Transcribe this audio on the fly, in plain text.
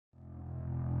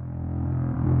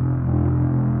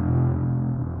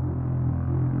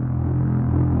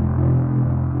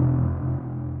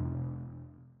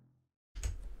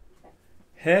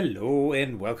Hello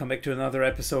and welcome back to another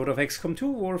episode of XCOM2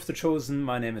 War of the Chosen.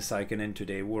 My name is Syken and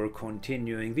today we're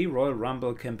continuing the Royal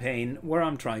Rumble campaign where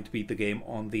I'm trying to beat the game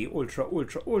on the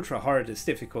ultra hardest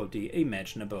difficulty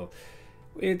imaginable.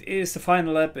 It is the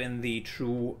final lap in the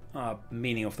true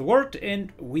meaning of the word,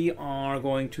 and we are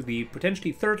going to the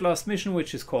potentially third last mission,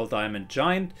 which is called Diamond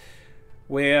Giant,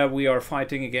 where we are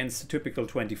fighting against a typical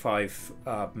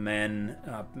 25-man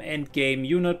endgame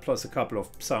unit plus a couple of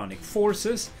psionic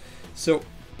forces. So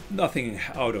nothing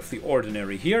out of the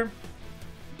ordinary here.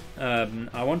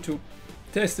 I want to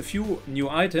test a few new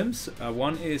items.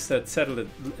 One is that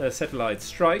satellite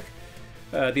strike.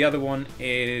 The other one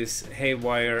is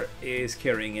Haywire is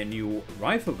carrying a new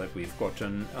rifle that we've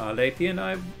gotten lately, and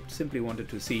I simply wanted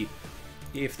to see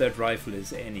if that rifle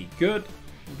is any good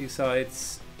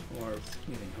besides or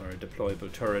giving her a deployable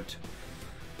turret.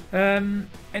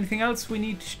 Anything else we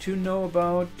need to know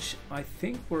about? I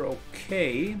think we're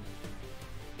okay.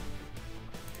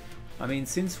 I mean,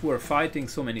 since we're fighting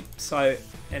so many psi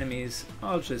enemies,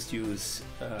 I'll just use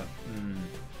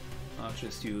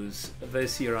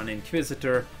this here on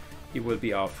Inquisitor. He will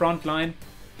be our front line.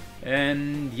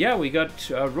 And yeah, we got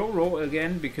Roro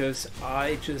again because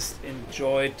I just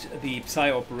enjoyed the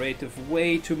Psi Operative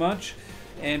way too much.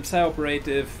 And Psi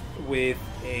Operative with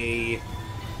a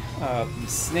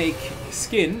snake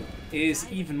skin is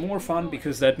even more fun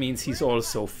because that means he's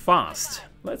also fast.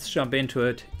 Let's jump into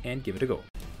it and give it a go.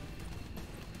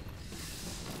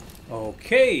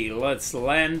 Okay, let's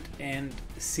land and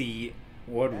see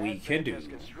what we can do.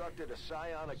 Constructed a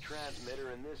psionic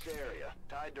transmitter in this area,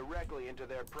 tied directly into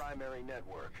their primary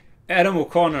network. Adam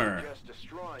O'Connor,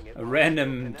 a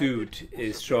random dude,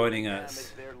 is joining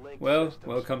us. Well,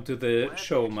 welcome to the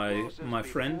show, my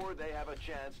friend. They have a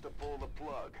chance to pull the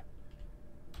plug.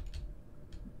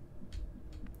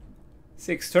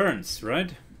 6 turns,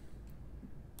 right?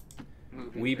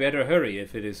 We better hurry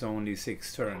if it is only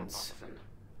 6 turns.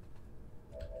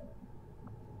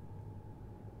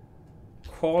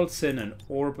 Calls in an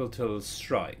orbital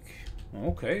strike.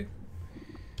 Okay.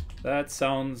 That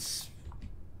sounds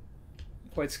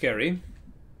quite scary.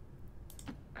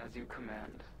 As you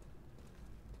command.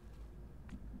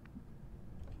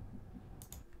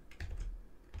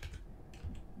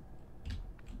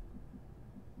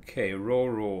 Okay,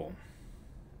 roll.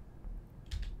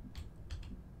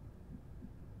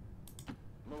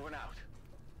 Moving out.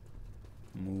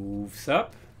 Moves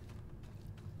up.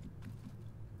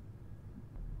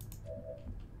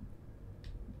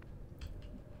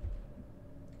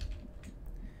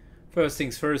 First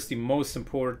things first, the most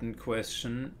important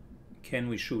question: can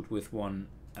we shoot with one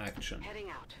action? Heading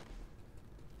out.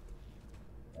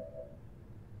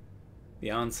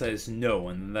 The answer is no,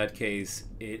 and in that case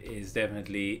it is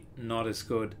definitely not as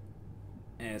good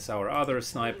as our other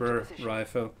sniper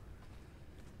rifle.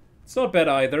 It's not bad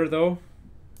either though.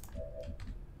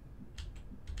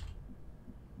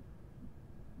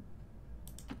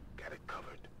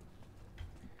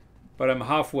 But I'm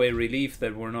halfway relieved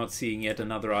that we're not seeing yet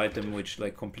another item which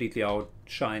like completely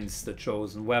outshines the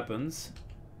chosen weapons.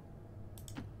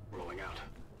 Rolling out.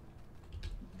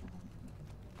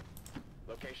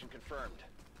 Location confirmed.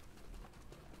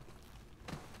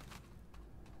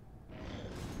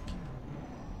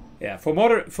 Yeah, for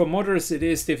modders it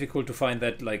is difficult to find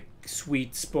that like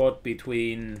sweet spot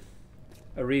between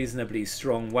a reasonably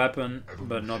strong weapon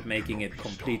but not making it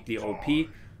completely OP.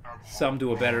 Some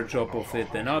do a better job of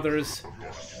it than others.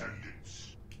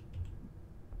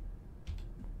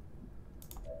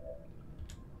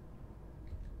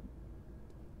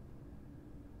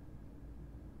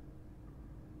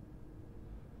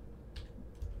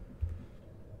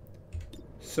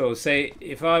 So say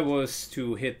if I was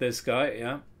to hit this guy,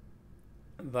 yeah,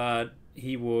 that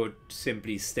he would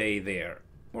simply stay there.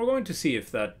 We're going to see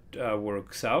if that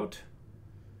works out.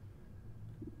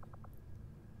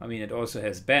 I mean, it also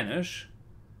has banish,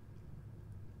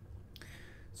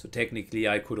 so technically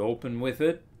I could open with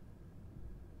it,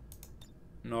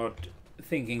 not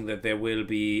thinking that there will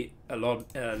be a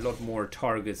lot more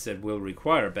targets that will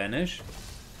require banish.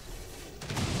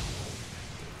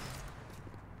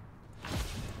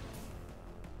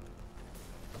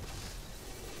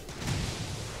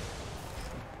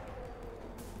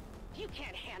 You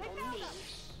can't handle me.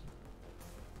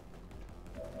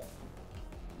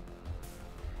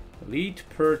 Elite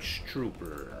Perch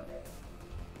Trooper.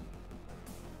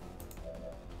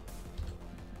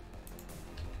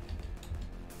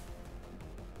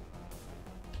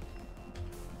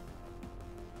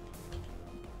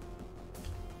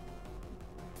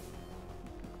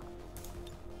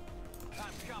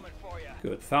 Time's coming for you.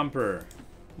 Good thumper.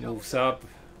 Moves up.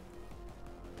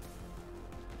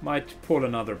 Might pull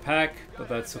another pack, but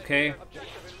that's okay.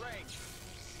 Objective in range.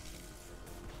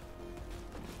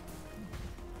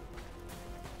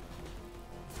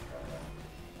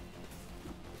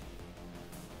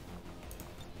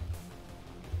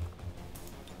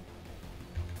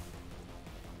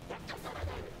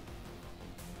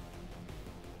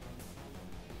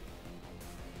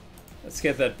 Let's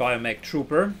get that biomech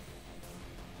trooper.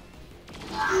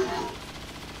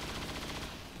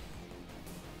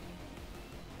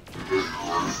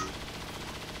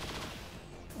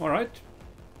 Alright,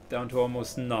 down to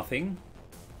almost nothing.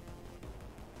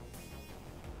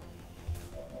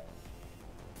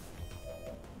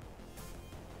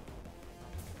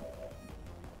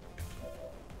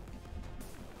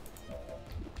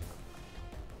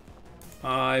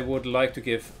 I would like to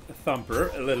give Thumper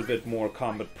a little bit more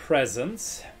combat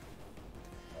presence.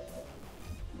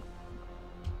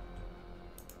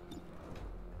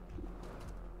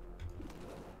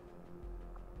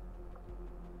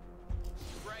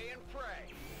 Spray and pray.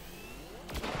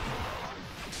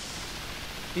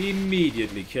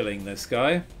 Immediately killing this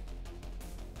guy.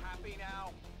 Happy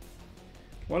now?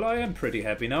 Well, I am pretty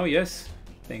happy now, yes.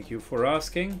 Thank you for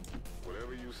asking.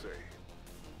 Whatever you say.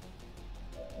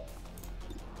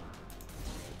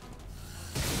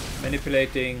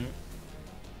 Manipulating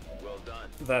Well done.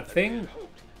 that thing.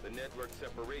 The network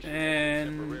separation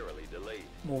And temporarily delayed.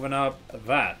 moving up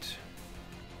that.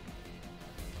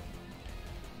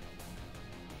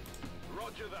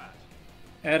 Roger that.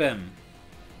 Adam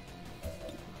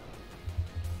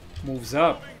moves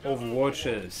up,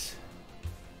 overwatches.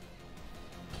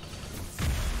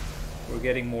 We're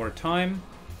getting more time.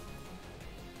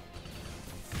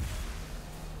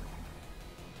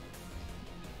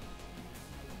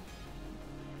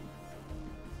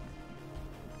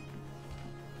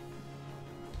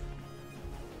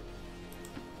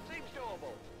 Seems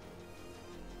doable.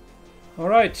 All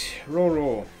right,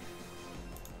 roll.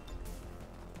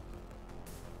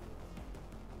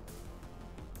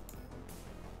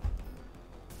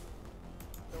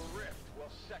 The rift will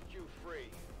set you free.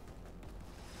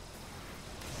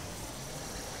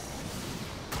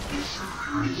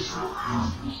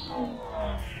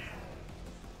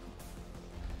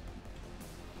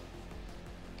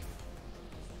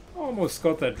 Almost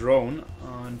got that drone.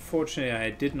 Unfortunately, I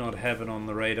did not have it on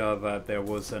the radar that there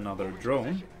was another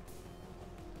drone.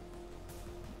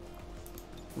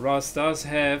 Ross does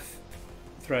have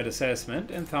threat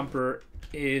assessment, and Thumper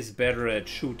is better at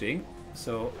shooting,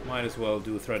 so might as well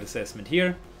do threat assessment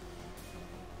here.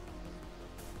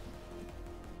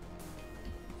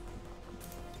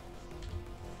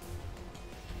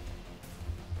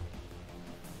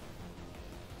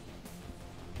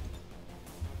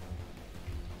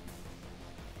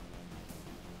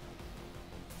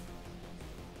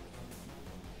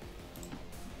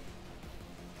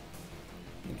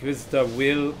 Inquisitor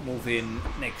will move in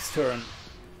next turn.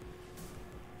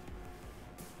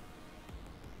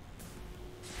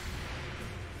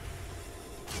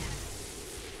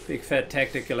 Big fat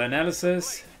tactical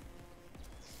analysis.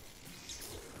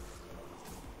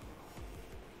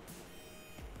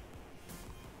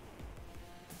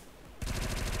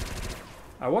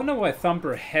 I wonder why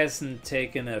Thumper hasn't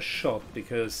taken a shot,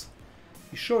 because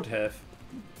he should have.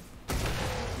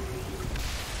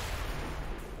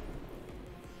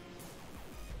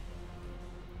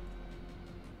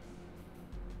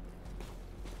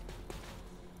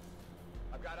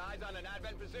 I've got eyes on an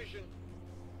advent position.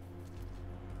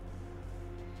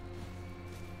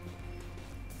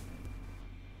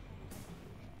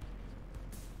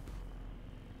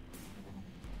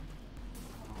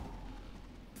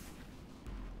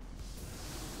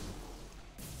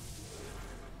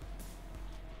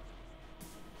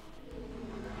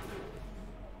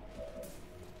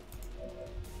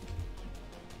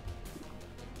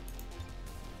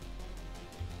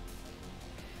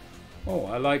 Oh,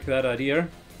 I like that idea.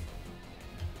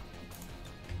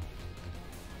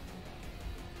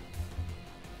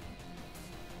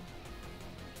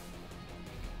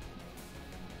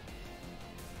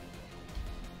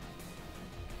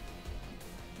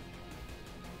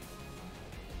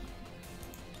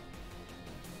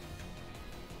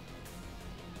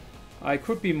 I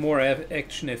could be more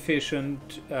action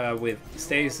efficient with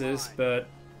stasis, but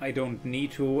I don't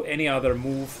need to. Any other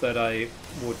move that I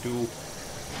would do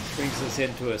brings us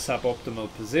into a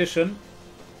suboptimal position.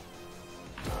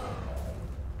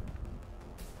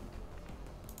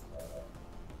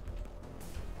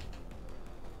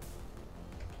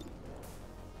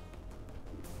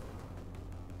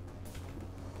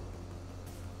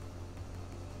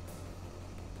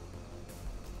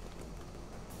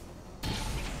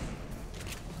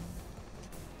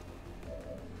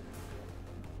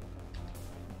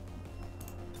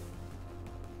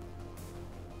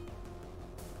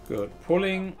 Good.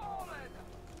 Pulling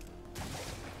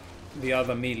the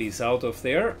other melees out of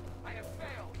there.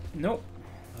 Nope,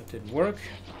 that didn't work.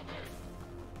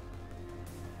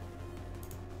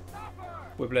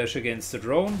 Whiplash against the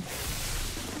drone.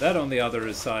 That on the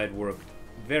other side worked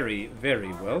very,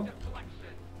 very well.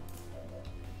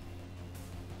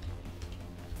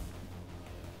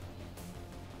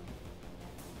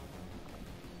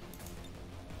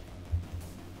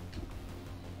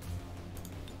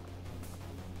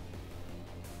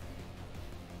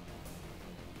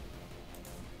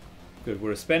 Good,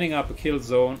 we're spanning up a kill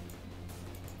zone.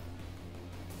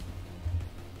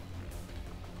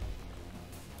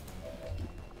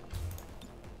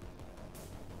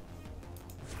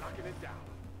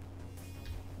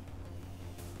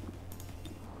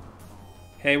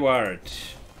 Hayward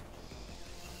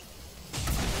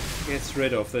gets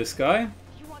rid of this guy.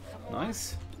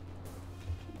 Nice.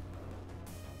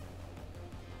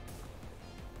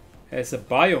 Has a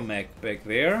biomech back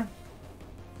there.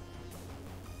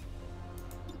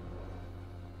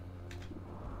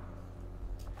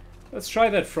 Let's try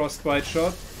that frostbite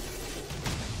shot.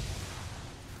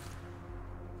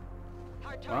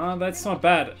 Ah, that's not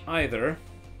bad either.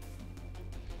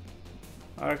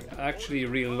 I actually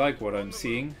really like what I'm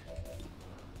seeing.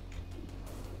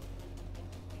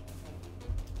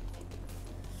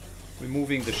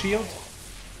 Removing the shield.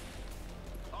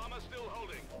 Armor still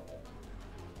holding.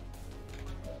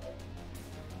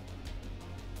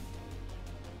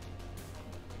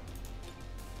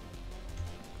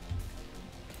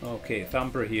 Okay,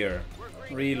 Thumper here.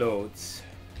 Reloads.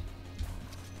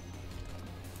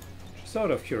 Just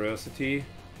out of curiosity.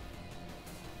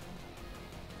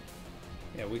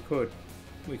 Yeah, we could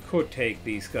take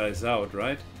these guys out,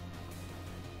 right?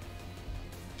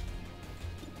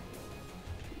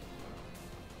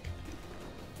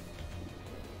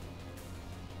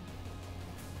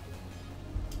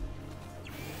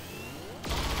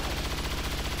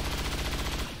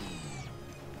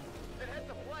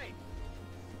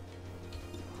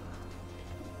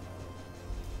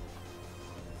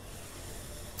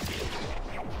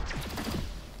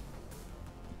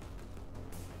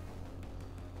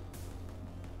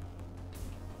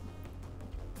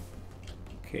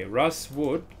 Okay, Russ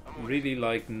would really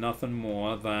like nothing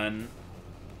more than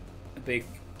a big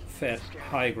fat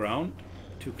high ground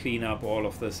to clean up all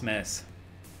of this mess.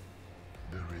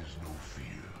 There is no fear.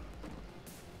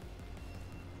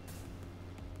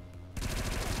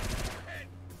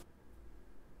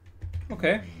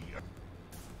 Okay.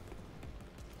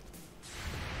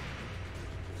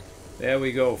 There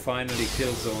we go, finally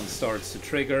kill zone starts to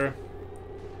trigger.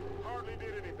 Hardly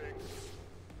did anything.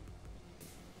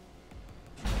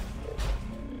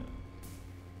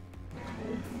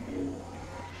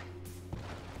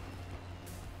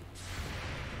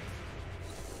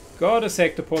 Got a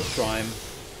sectopod prime.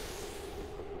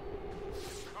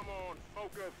 Come on,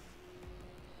 focus.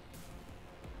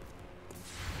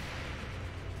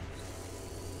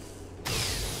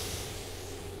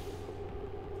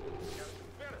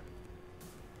 Better.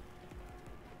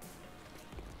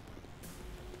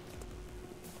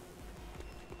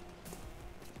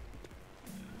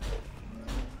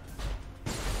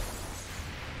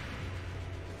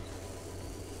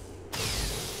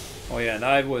 Oh yeah, and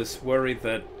I was worried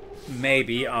that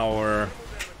maybe our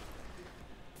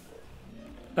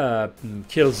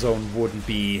kill zone wouldn't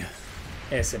be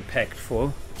as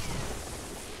impactful.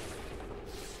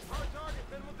 Hard target,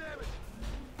 minimal damage.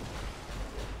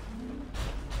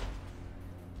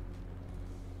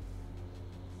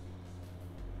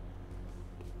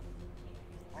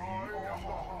 I am the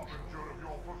harbinger of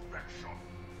your perfection.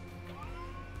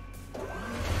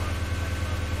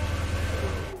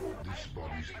 This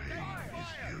body's pain is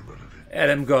irrelevant.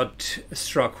 Adam got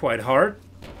struck quite hard.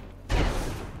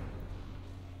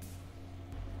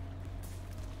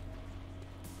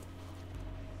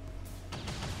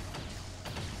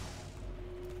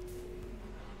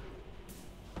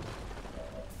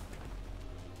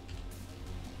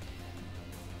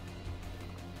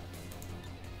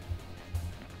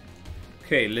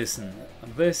 Okay, listen,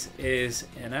 this is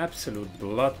an absolute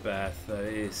bloodbath that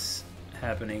is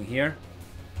happening here.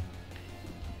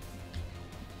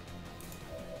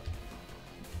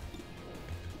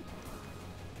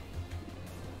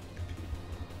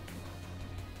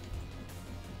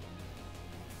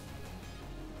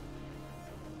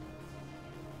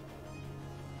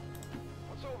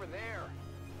 What's over there?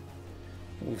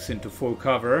 Moves into full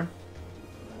cover.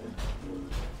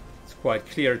 It's quite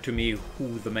clear to me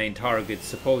who the main target's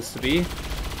supposed to be.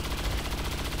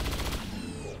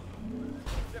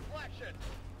 Deflection.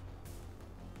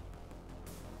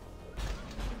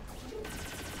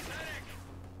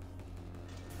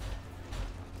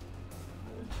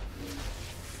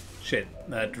 Shit,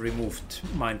 that removed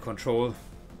mind control.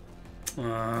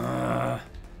 Oh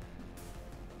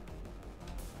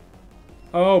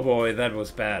boy, that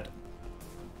was bad.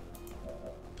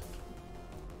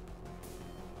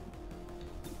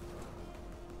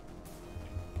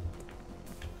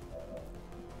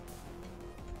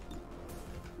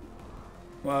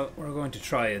 Well, we're going to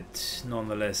try it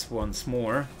nonetheless once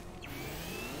more.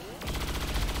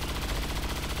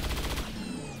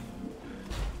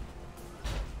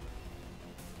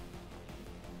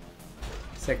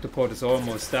 Sectopod is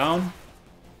almost down.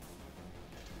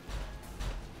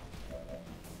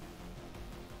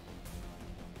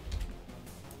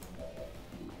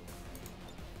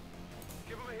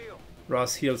 Give him a heal.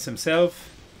 Ross heals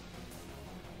himself.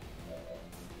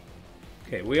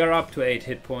 Okay, we are up to 8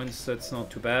 hit points. That's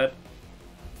not too bad.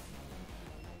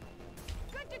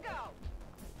 Good to go.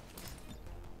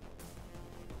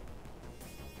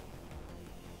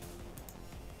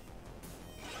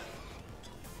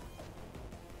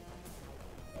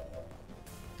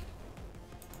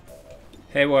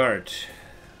 Hayward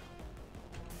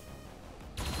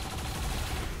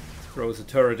throws a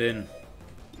turret in.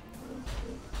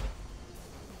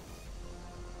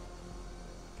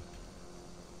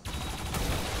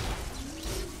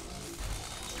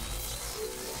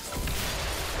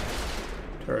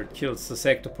 Turret kills the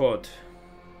sectopod.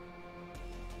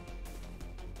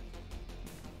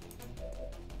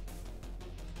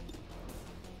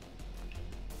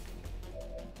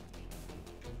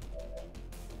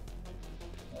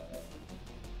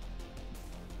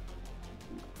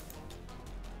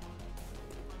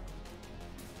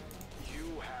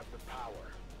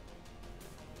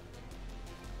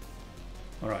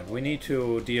 Alright, we need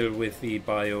to deal with the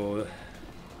bio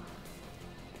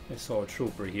assault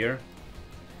trooper here.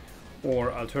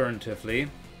 Or alternatively,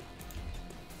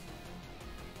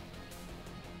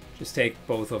 just take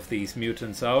both of these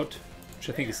mutants out, which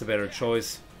I think is the better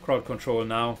choice. Crowd control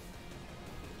now.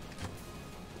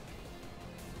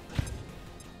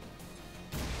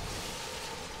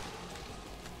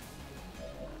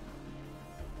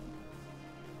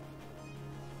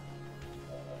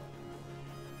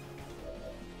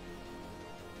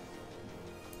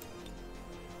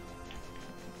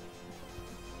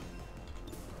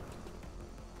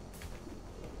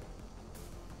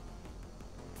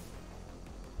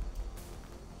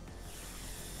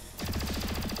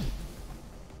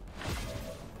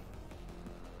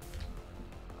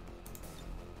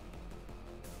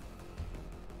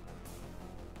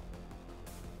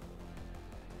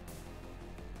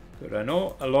 Good, I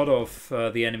know a lot of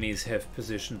the enemies have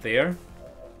positioned there.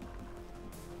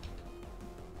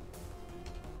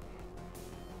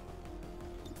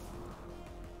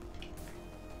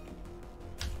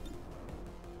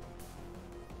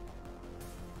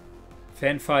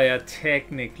 Fanfire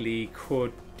technically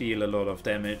could deal a lot of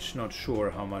damage, not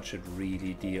sure how much it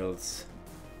really deals.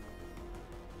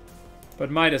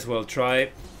 But might as well try.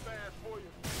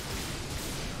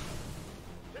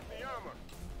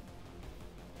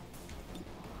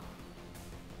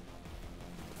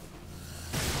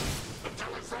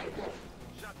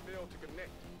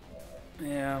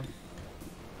 Yeah.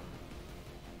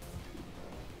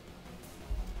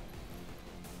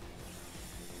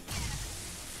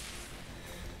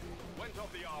 Went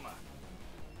off the armor.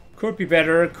 Could be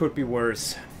better, could be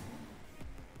worse.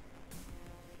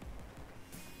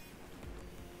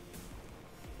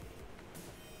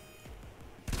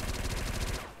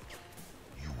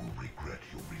 You will regret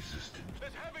your resistance.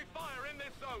 There's heavy fire in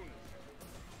this zone.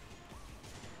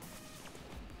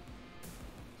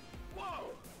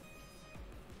 Whoa!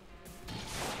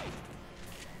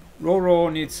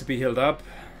 Roro needs to be healed up.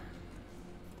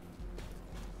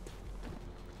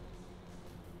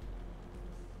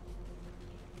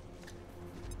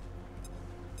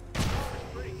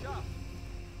 Pretty tough.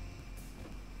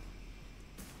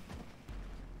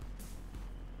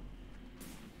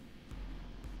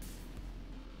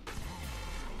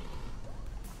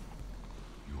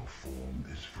 Your form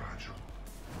is fragile.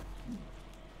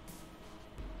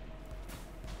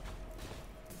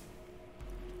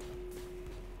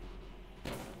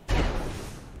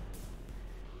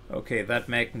 Okay, that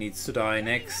mech needs to die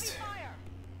next.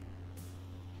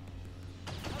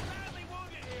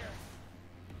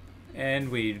 And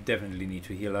we definitely need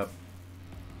to heal up.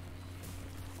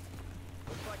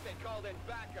 Looks like they called in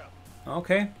backup.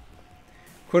 Okay.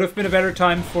 Could have been a better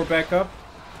time for backup.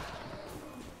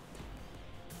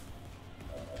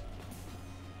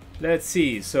 Let's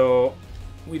see, so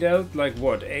we dealt like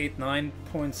what, 8-9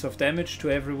 points of damage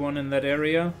to everyone in that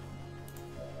area.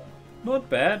 Not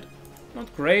bad.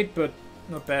 Not great, but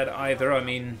not bad either. I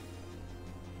mean,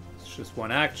 It's just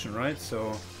one action, right?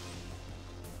 So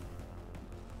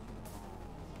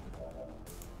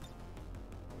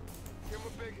Give him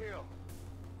a big heal.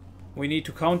 we need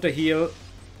to counter heal.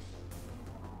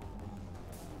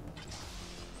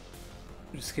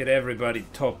 Just get everybody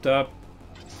topped up.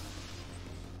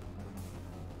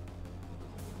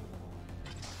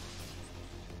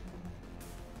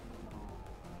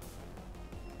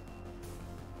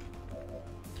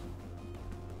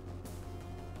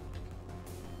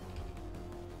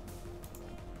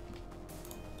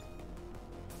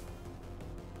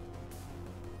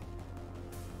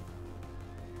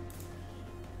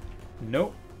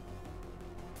 Nope.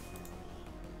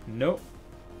 Nope.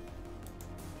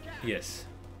 Yes.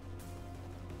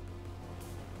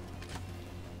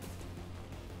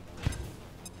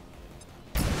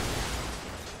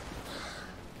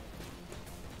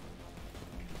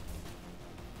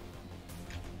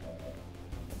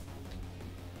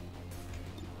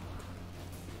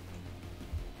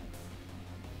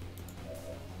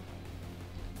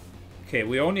 Okay,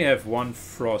 we only have one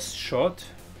frost shot.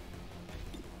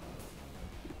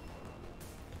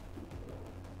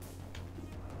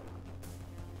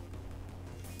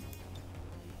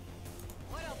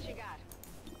 What else you got?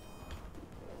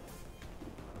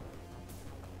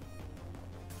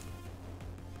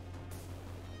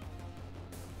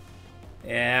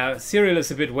 Yeah, cereal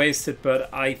is a bit wasted, but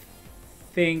I'm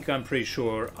pretty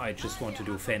sure I just want to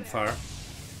do Fanfare.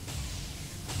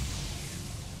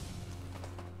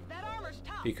 That armor's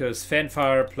tough. Because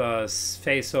Fanfare plus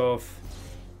Face Off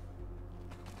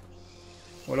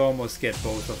will almost get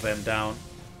both of them down.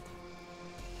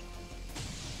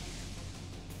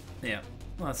 Yeah,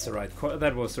 that's the right call.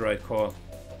 That was the right call.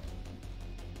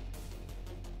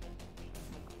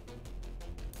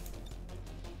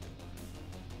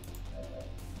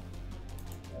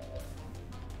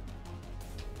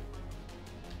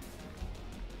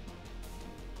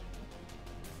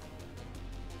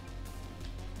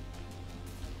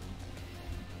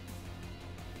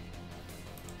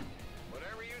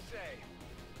 Whatever you say.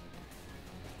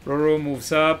 Roro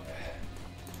moves up.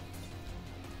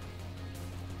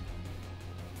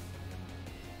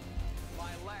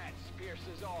 My lance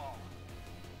pierces all.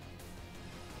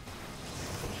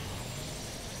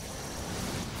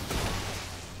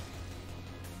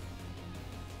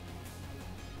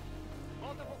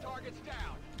 Multiple targets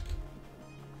down.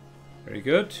 Very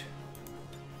good.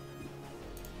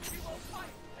 We will fight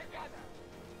together.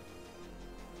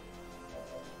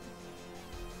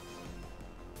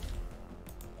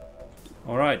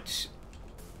 Alright.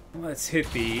 Let's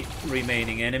hit the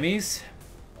remaining enemies.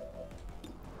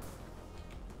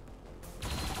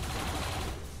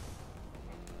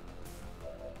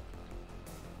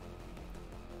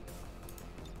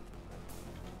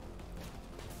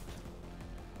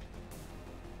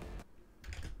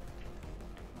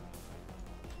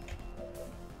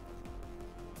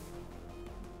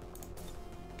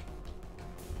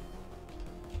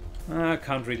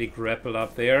 Can't really grapple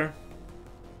up there.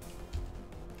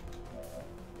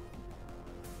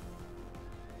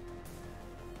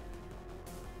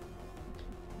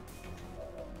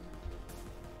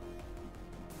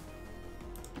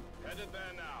 Headed there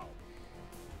now.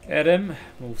 Adam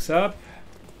moves up.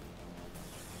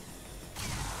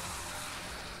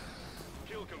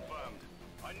 Kill confirmed.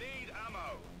 I need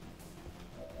ammo.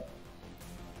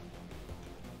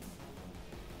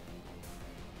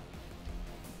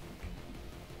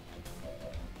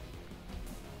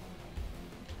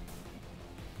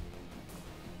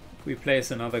 We place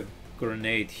another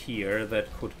grenade here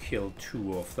that could kill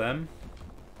two of them.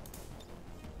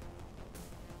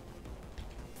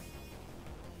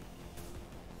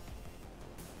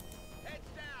 Heads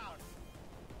down.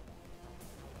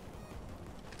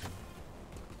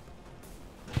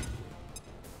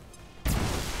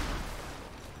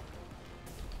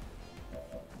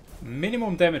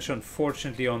 Minimum damage,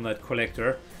 unfortunately, on that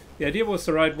collector. The idea was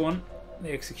the right one.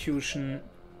 The execution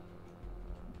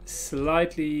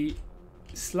slightly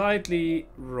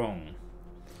wrong.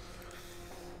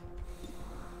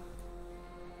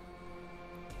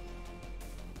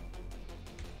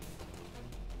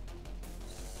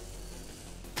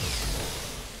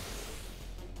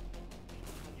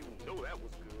 You know that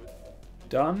was good.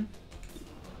 Done.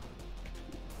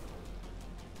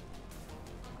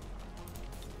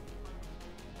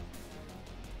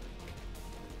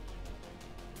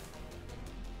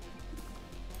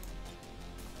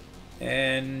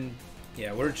 And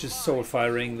yeah, we're just soul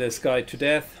firing this guy to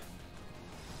death.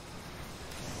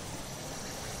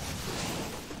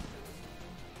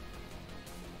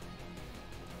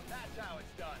 That's how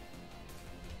it's done.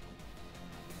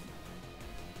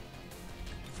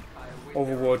 I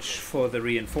Overwatch for the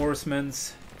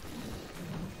reinforcements.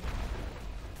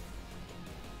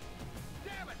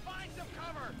 Damn it, find some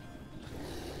cover!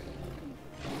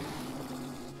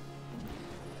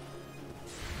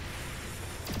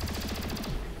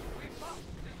 We must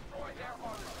destroy their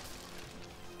armor.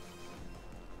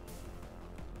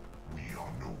 We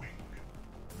are knowing.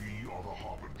 We are the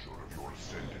harbinger of your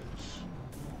ascendance.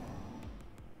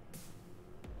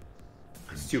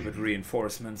 Stupid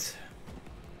reinforcements.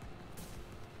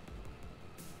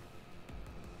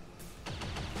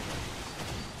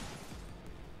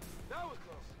 That was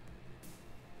close.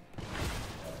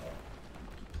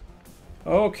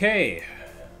 Okay.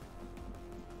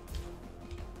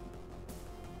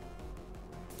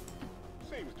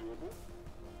 Seems doable.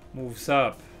 Moves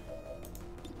up.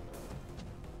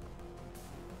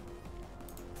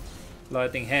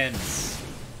 Lightning hands.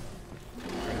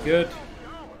 Very good.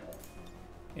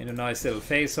 In a nice little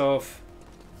face-off.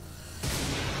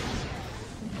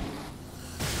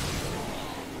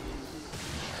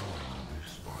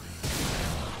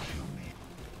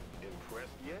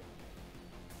 Impressed yet?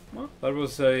 Well, that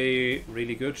was a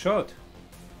really good shot.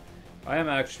 I am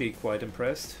actually quite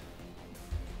impressed.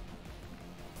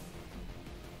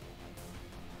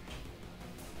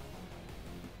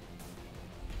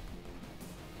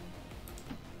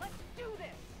 Let's do this.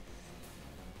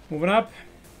 Moving up.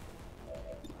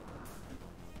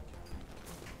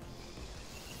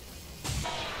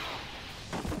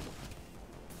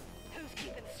 Who's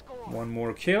keeping score? One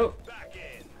more kill. Back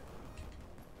in.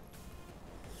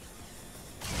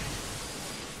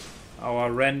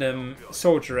 Our random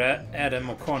soldier Adam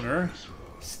O'Connor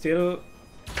still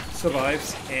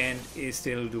survives and is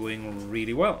still doing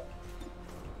really well.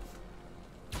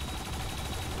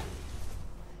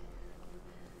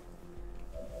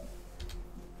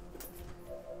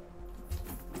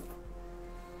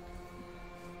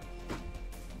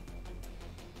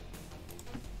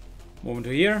 Moving to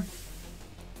here.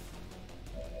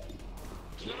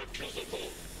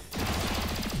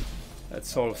 That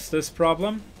solves this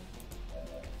problem.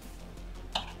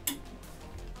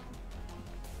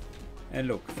 And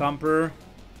look, Thumper.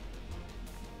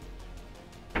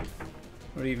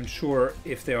 Not even sure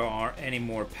if there are any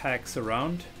more packs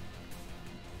around.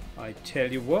 I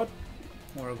tell you what,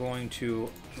 we're going to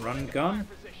run gun.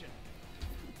 Position.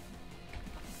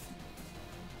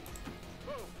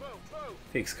 Move, move, move.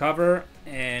 Fix cover,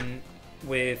 and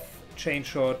with chain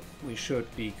shot we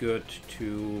should be good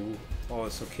to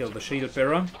also kill the shield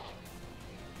bearer.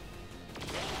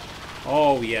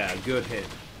 Oh yeah, good hit.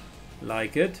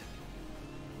 Like it.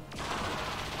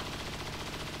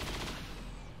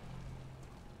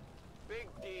 Big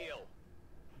deal.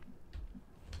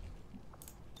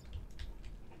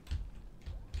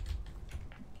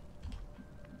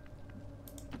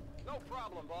 No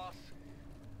problem, boss.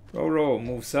 Roro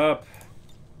moves up.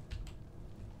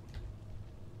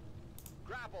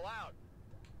 Grapple out.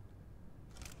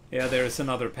 Yeah, there's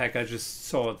another pack. I just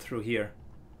saw it through here.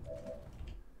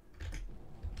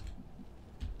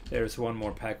 There's one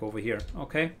more pack over here.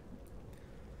 Okay.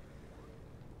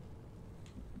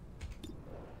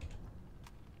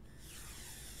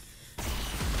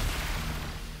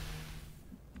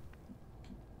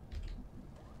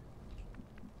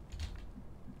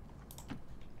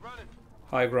 Running.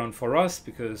 High ground for us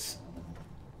because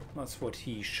that's what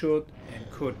he should and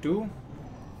could do.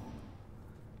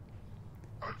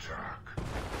 Attack.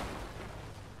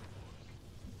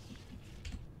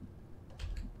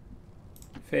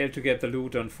 Failed to get the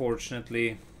loot,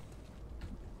 unfortunately.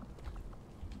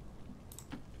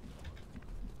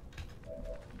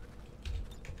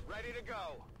 Ready to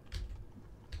go.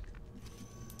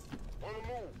 On the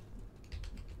move.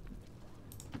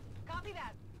 Copy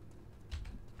that.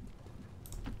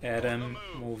 Adam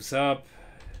moves up.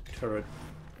 Turret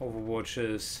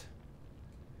overwatches.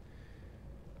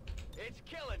 It's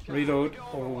killing time. Reload, Go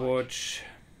overwatch,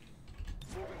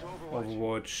 Moving to Overwatch.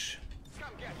 overwatch,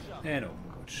 Come get some. and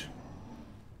overwatch.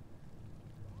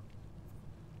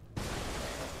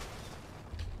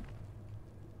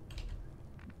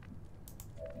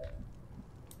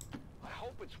 I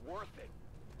hope it's worth it.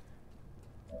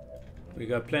 We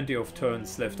got plenty of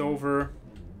turns left over.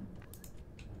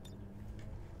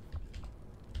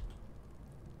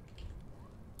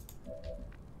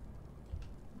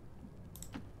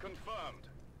 Confirmed.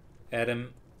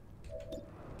 Adam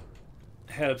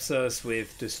helps us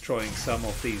with destroying some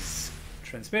of these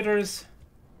transmitters.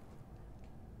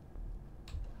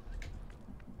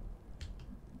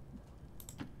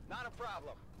 Not a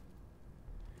problem.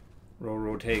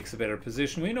 Roro takes a better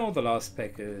position. We know the last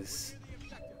pack is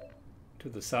to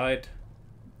the side.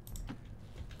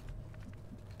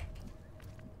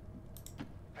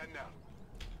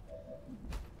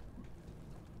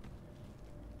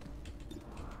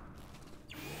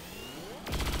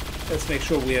 let's make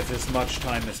sure we have as much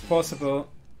time as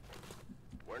possible.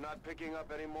 We're not picking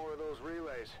up any more of those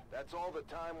relays. That's all the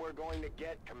time we're going to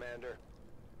get, Commander.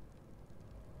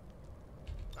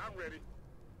 I'm ready.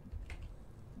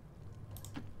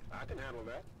 I can handle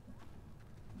that.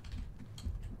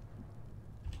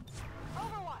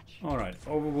 Overwatch. Alright,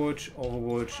 Overwatch,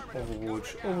 Overwatch,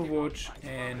 Overwatch, Overwatch,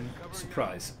 and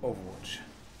surprise, Overwatch.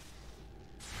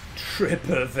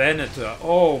 Triple Venator,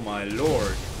 oh my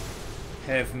lord.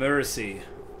 Have mercy.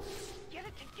 Get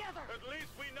it together. At least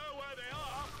we know where they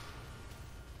are.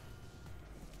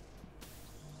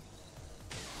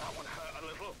 That one hurt a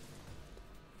little.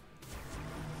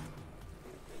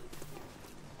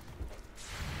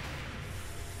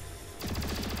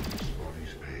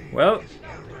 Well,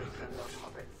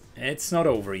 it's not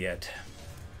over yet.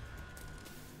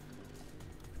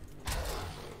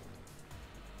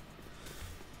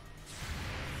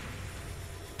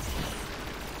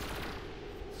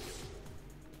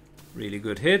 Really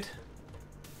good hit.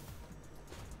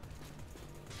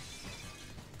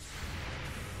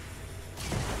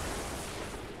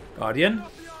 Guardian.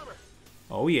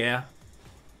 Oh yeah.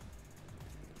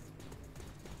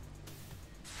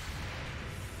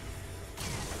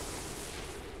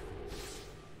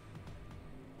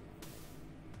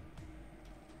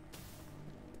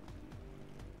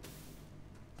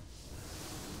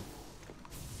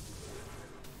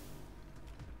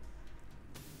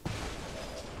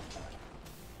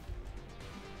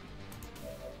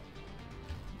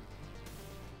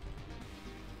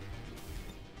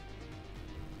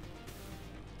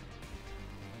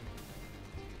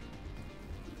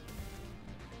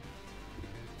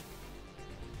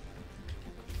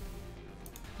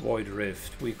 Void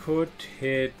Rift. We could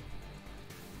hit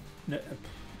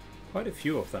quite a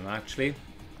few of them actually.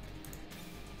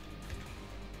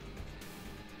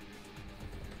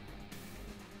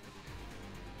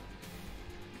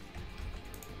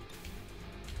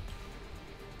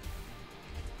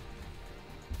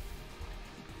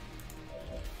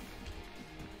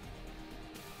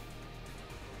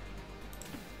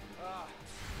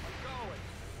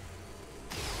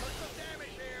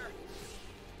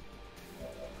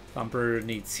 Thumper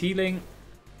needs healing.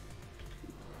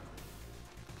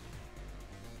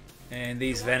 And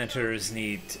these Venators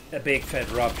need a big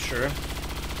fat rupture.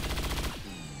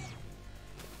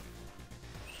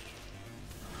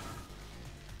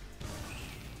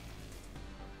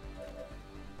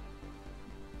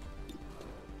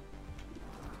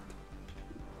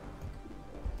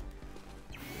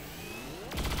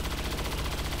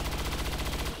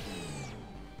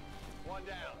 One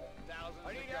down. Thousands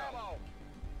I need ammo.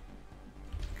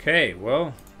 Okay,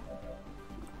 well,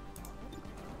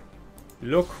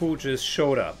 look who just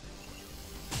showed up.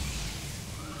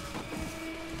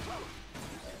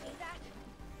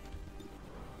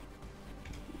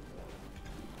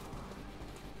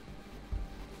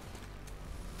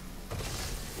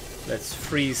 Let's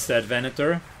freeze that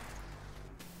Venator.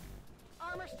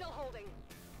 Armor still holding.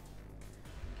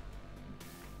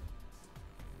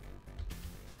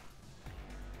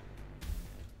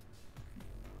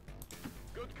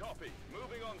 Good copy.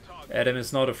 Moving on target. Adam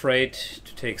is not afraid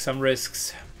to take some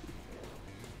risks.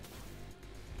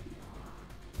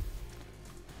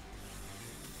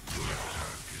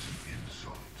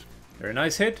 Very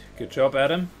nice hit. Good job,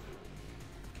 Adam.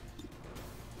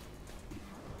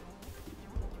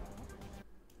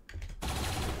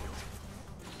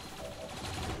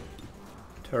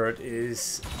 Turret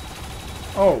is...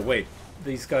 Oh, wait.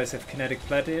 These guys have kinetic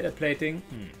plating?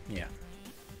 Yeah.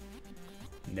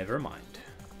 Never mind.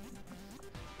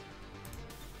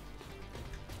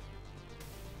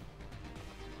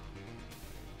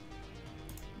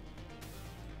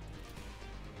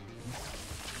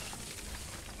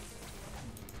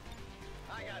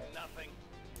 I got nothing.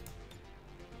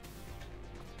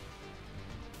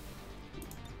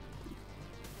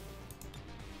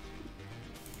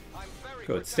 I'm very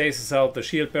Good. Stasis out the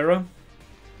shield bearer.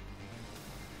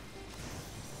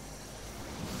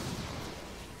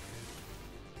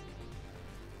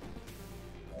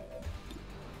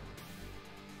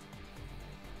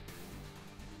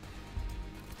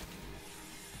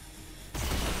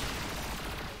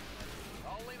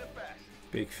 only the best.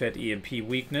 Big fat EMP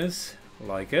weakness.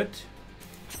 Like it.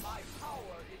 My power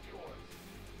is yours.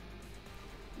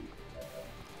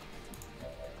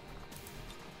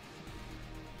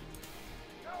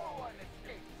 No one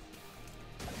escapes.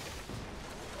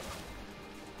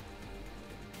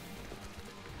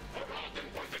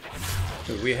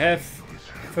 So we have...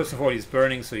 First of all, he's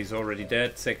burning, so he's already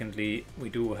dead. Secondly, we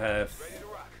do have... Ready to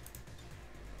rock.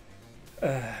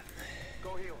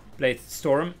 Go heal. Blade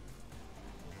Storm.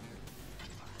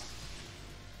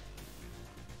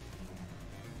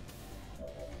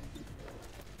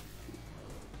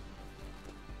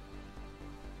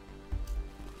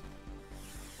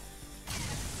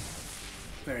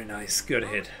 Very nice. Good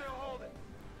hit. Still holding.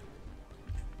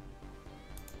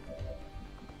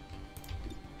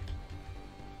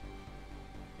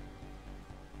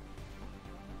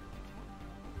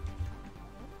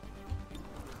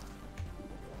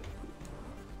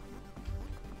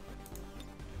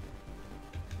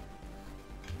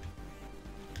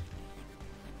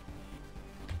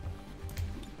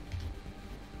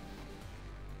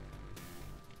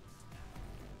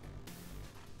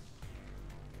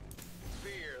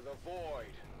 Fear the void.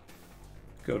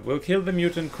 Good. We'll kill the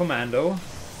mutant commando.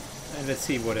 And let's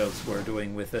see what else we're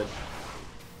doing with it.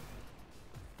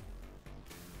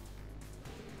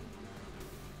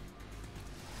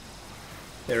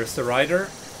 There's the rider.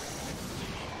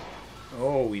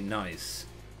 Oh, nice.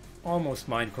 Almost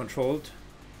mind controlled,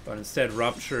 but instead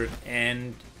ruptured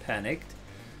and panicked.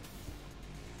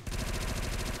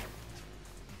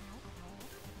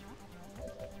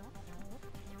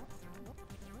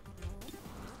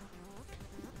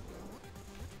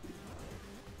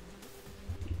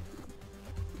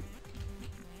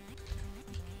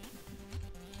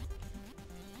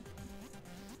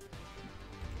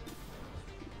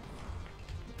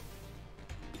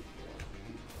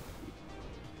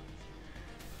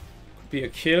 Be a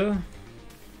kill.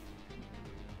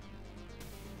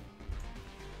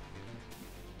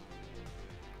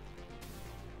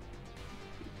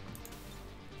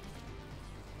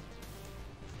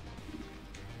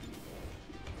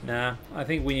 Nah, I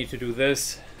think we need to do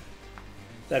this.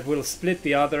 That will split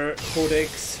the other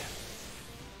codex,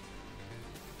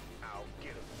 I'll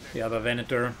get him. the other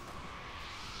Venator.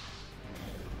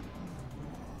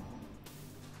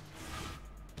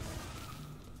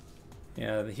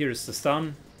 Yeah, here's the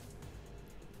stun.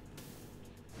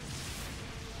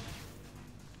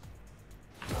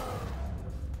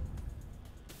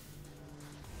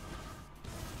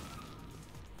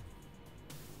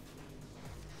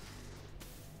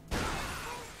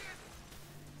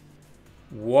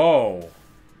 Whoa.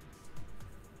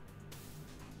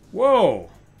 Whoa.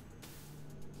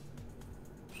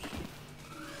 They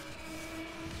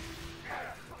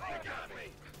got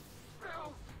me.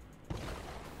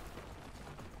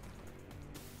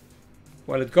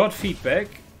 Well, it got feedback,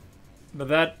 but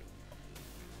that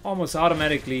almost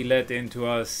automatically led into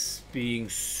us being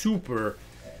super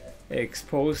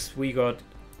exposed. We got...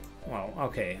 Well,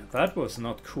 okay, that was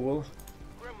not cool.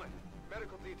 Gremlin,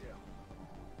 medical detail.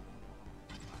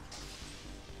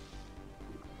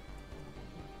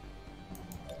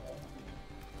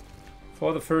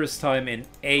 For the first time in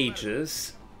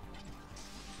ages,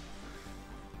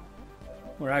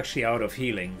 we're actually out of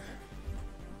healing.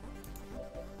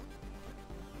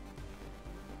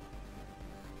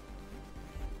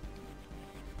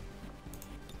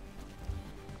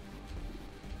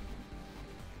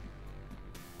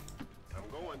 I'm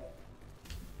going.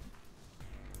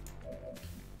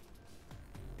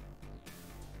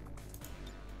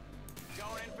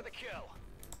 Going in for the kill.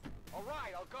 All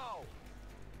right, I'll go.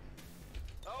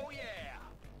 Oh yeah.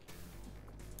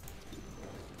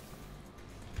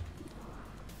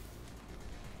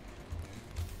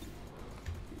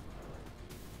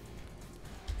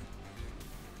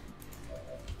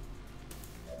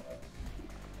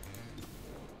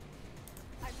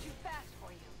 I'm too fast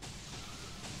for you.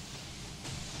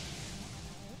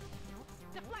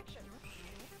 Deflection.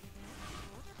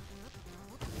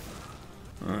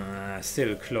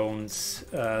 Still clones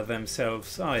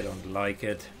themselves. I don't like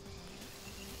it.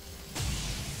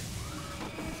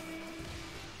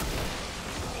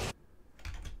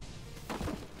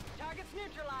 Target's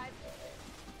neutralized.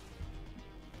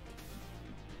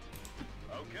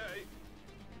 Okay.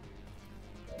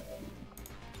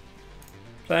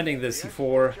 Planting the The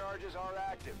C4. charges are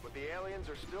active, but the aliens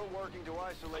are still working to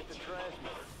isolate the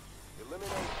transmitter.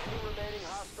 Eliminate any remaining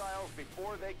hostiles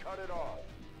before they cut it off.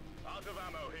 Out of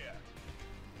ammo here.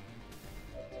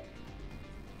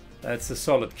 That's a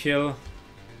solid kill.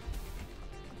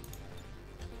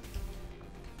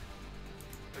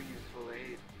 A useful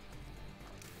aid.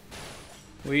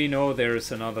 We know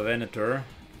there's another Venator.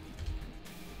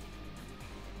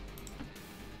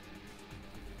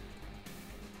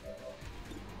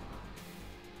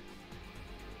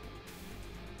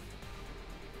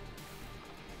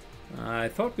 I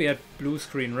thought we had blue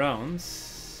screen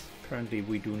rounds. Apparently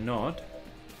we do not.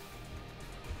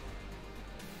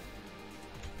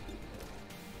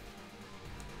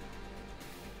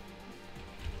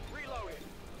 Reloading.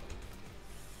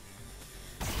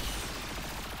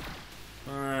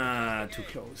 Ah, too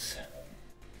close.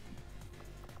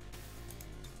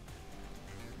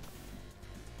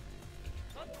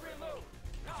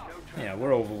 Yeah,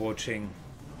 we're overwatching.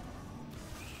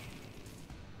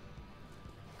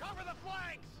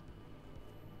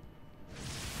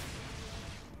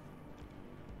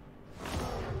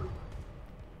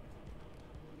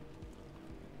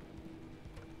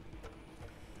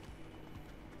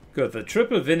 Good, the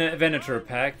triple Venator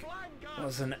pack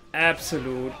was an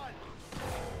absolute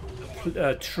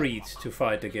treat to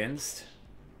fight against.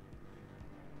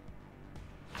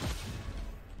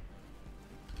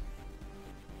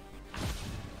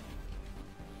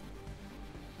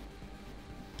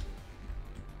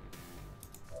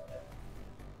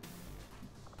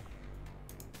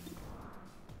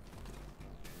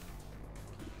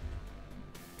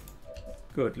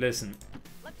 Good, listen.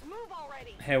 Let's move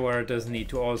already. Hayward doesn't need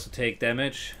to also take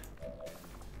damage.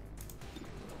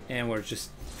 And we're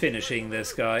just finishing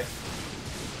this guy. Did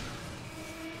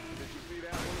you see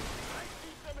that one? I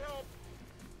need some help.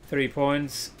 3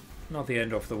 points. Not the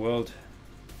end of the world.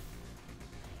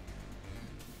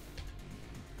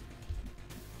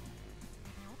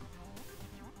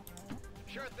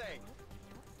 Sure thing.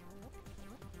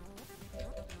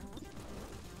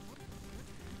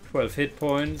 12 hit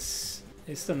points.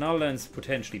 Is the null lens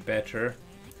potentially better?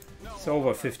 It's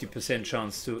over 50%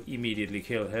 chance to immediately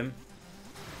kill him.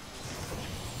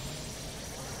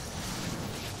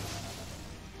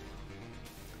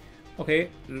 Okay,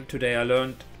 today I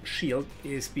learned shield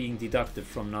is being deducted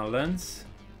from null lens.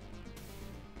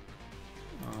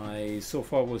 I so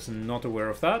far was not aware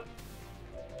of that.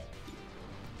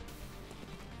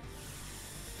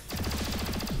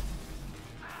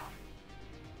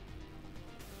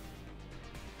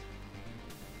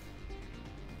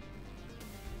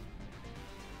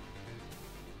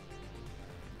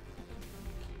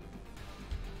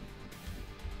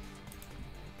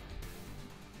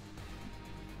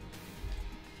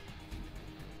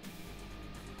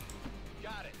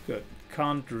 Good.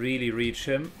 Can't really reach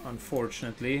him,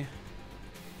 unfortunately.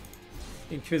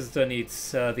 Inquisitor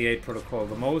needs the 8 protocol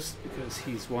the most because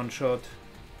he's one shot.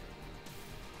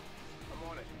 I'm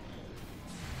on it.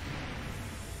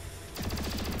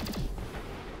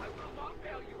 I will not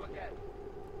fail you again.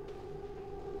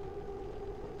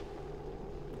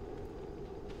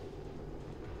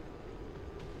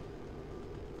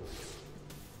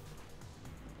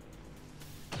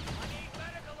 I need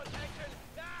medical attention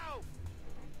now.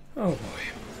 Oh boy.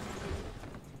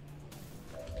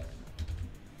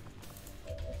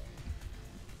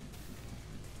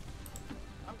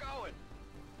 I'm going.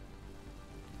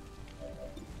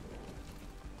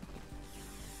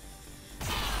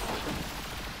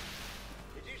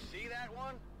 Did you see that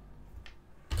one?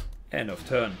 End of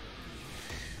turn.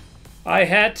 I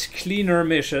had cleaner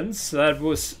missions. That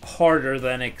was harder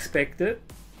than expected.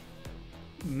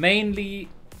 Mainly,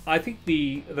 I think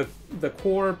the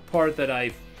core part that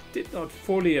I did not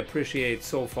fully appreciate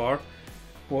so far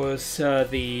was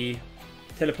the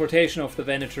teleportation of the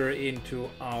Venator into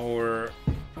our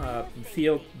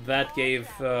field. That gave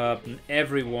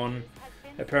everyone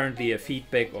apparently a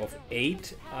feedback of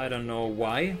 8. I don't know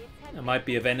why. It might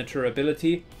be a Venator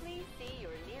ability.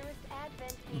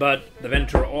 But the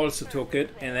Venator also took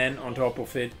it, and then on top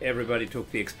of it, everybody took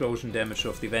the explosion damage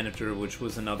of the Venator, which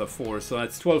was another 4. So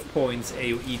that's 12 points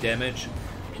AoE damage,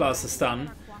 plus a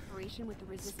stun.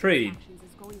 It's pretty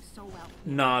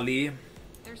gnarly.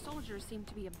 Their soldiers seem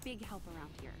to be a big help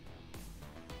around here.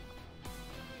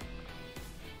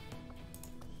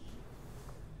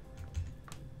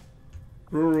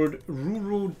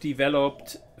 Ruru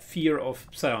developed fear of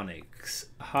psionics.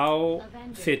 How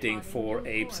fitting for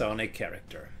a psionic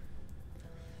character.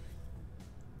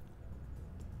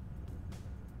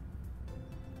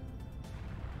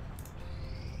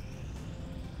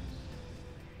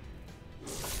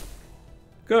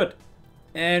 Good.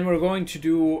 And we're going to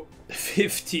do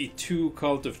 52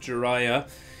 Cult of Jiraiya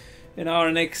in our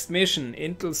next mission.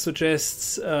 Intel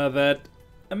suggests that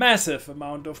a massive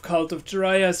amount of Cult of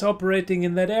Jiraiya is operating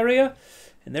in that area,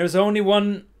 and there's only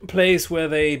one place where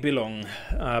they belong,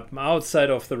 outside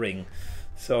of the ring.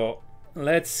 So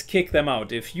let's kick them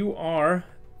out. If you are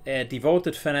a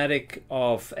devoted fanatic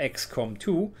of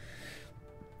XCOM2,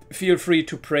 feel free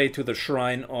to pray to the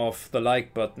shrine of the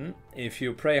like button. If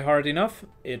you pray hard enough,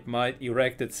 it might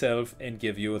erect itself and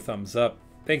give you a thumbs up.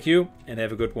 Thank you, and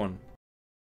have a good one.